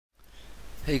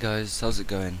Hey guys, how's it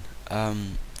going?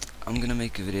 I'm gonna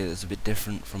make a video that's a bit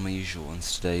different from my usual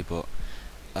ones today, but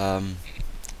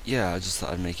yeah, I just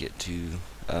thought I'd make it to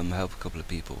help a couple of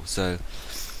people. So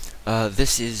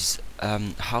this is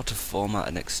how to format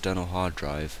an external hard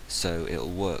drive so it'll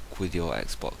work with your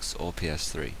Xbox or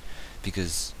PS3,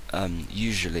 because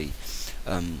usually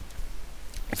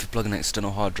if you plug an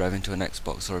external hard drive into an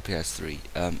Xbox or a PS3,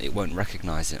 it won't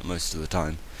recognize it most of the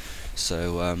time.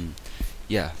 So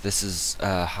yeah, this is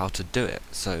how to do it.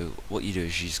 So what you do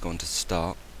is you just go on to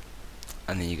Start,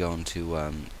 and then you go on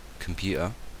to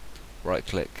Computer, right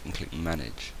click and click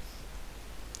Manage.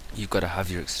 You've got to have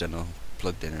your external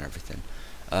plugged in and everything.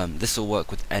 This will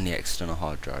work with any external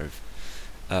hard drive.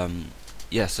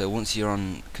 Yeah, so once you're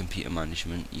on Computer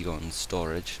Management, you go on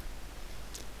Storage,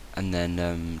 and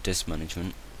then Disk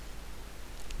Management,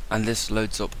 and this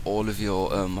loads up all of your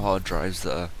hard drives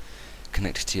that are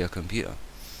connected to your computer.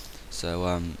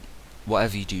 So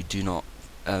whatever you do, do not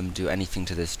do anything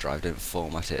to this drive. Don't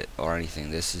format it or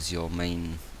anything. This is your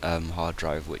main hard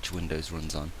drive which Windows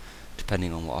runs on,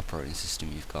 depending on what operating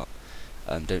system you've got.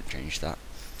 Don't change that.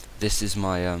 This is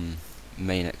my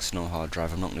main external hard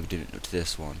drive. I'm not going to be doing it to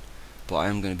this one, but I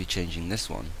am going to be changing this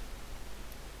one.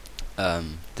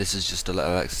 This is just a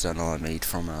little external I made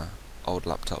from a old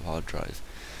laptop hard drive.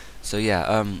 So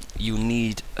yeah, you'll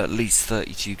need at least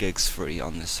 32 gigs free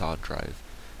on this hard drive.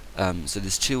 So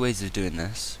there's two ways of doing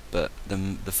this, but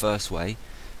the first way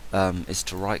is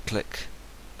to right click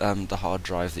the hard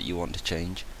drive that you want to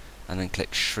change, and then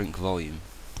click Shrink Volume.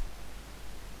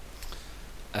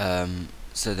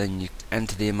 So then you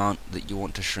enter the amount that you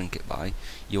want to shrink it by.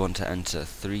 You want to enter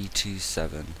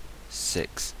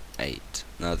 32768.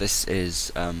 Now this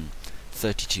is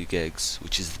 32 gigs,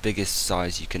 which is the biggest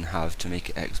size you can have to make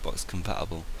it Xbox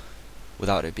compatible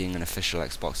without it being an official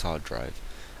Xbox hard drive.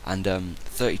 And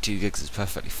 32 gigs is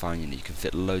perfectly fine. You can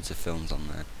fit loads of films on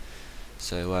there.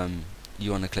 So you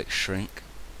want to click Shrink,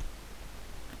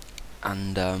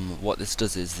 and what this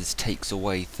does is this takes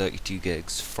away 32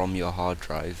 gigs from your hard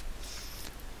drive.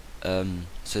 So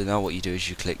now what you do is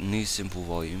you click New Simple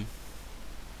Volume,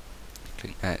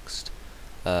 click Next.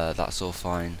 That's all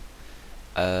fine.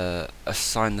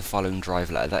 Assign the following drive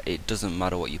letter. That it doesn't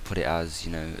matter what you put it as,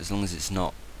 as long as it's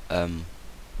not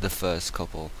the first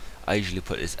couple. I usually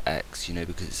put it as X,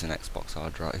 because it's an Xbox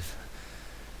hard drive.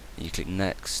 And you click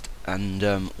Next, and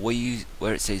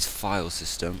where it says File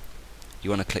System, you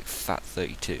want to click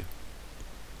FAT32.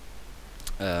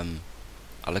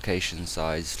 Allocation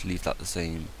size, leave that the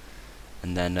same,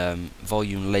 and then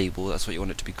volume label, that's what you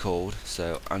want it to be called.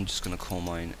 So I'm just going to call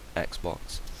mine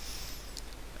Xbox.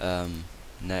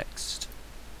 Next,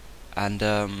 and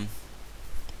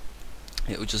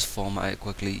it will just format it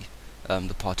quickly,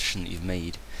 the partition that you've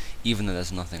made, even though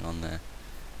there's nothing on there.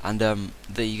 And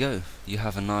there you go, you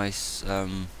have a nice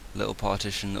little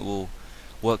partition that will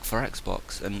work for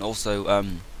Xbox, and also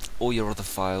all your other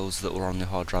files that were on the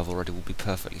hard drive already will be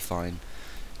perfectly fine,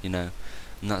 and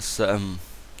that's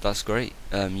great.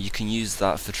 You can use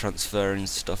that for transferring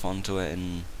stuff onto it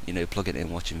and plug it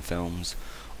in watching films.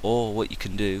 Or what you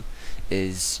can do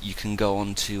is you can go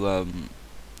on to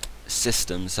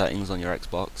system settings on your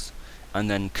Xbox, and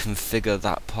then configure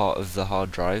that part of the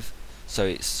hard drive so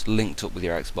it's linked up with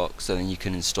your Xbox, so then you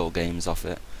can install games off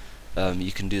it.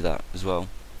 You can do that as well.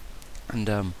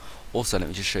 And also, let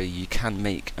me just show you, you can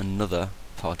make another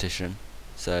partition.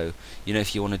 So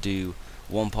if you want to do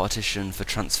one partition for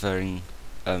transferring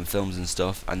films and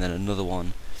stuff, and then another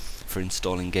one for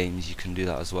installing games, you can do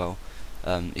that as well.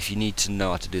 If you need to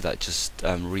know how to do that, just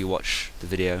rewatch the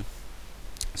video.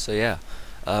 So yeah,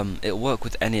 it'll work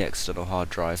with any external hard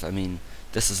drive. I mean,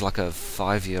 this is like a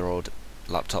 5-year-old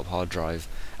laptop hard drive,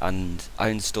 and I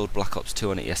installed Black Ops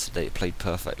 2 on it yesterday. It played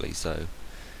perfectly. So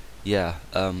yeah,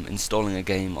 installing a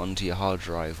game onto your hard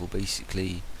drive will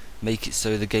basically make it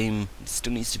so the game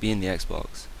still needs to be in the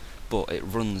Xbox, but it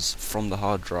runs from the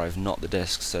hard drive, not the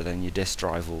disk, so then your disk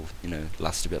drive will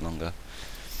last a bit longer.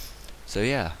 So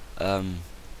yeah,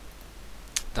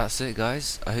 that's it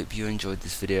guys. I hope you enjoyed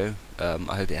this video.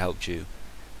 I hope it helped you,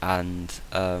 and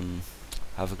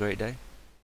have a great day.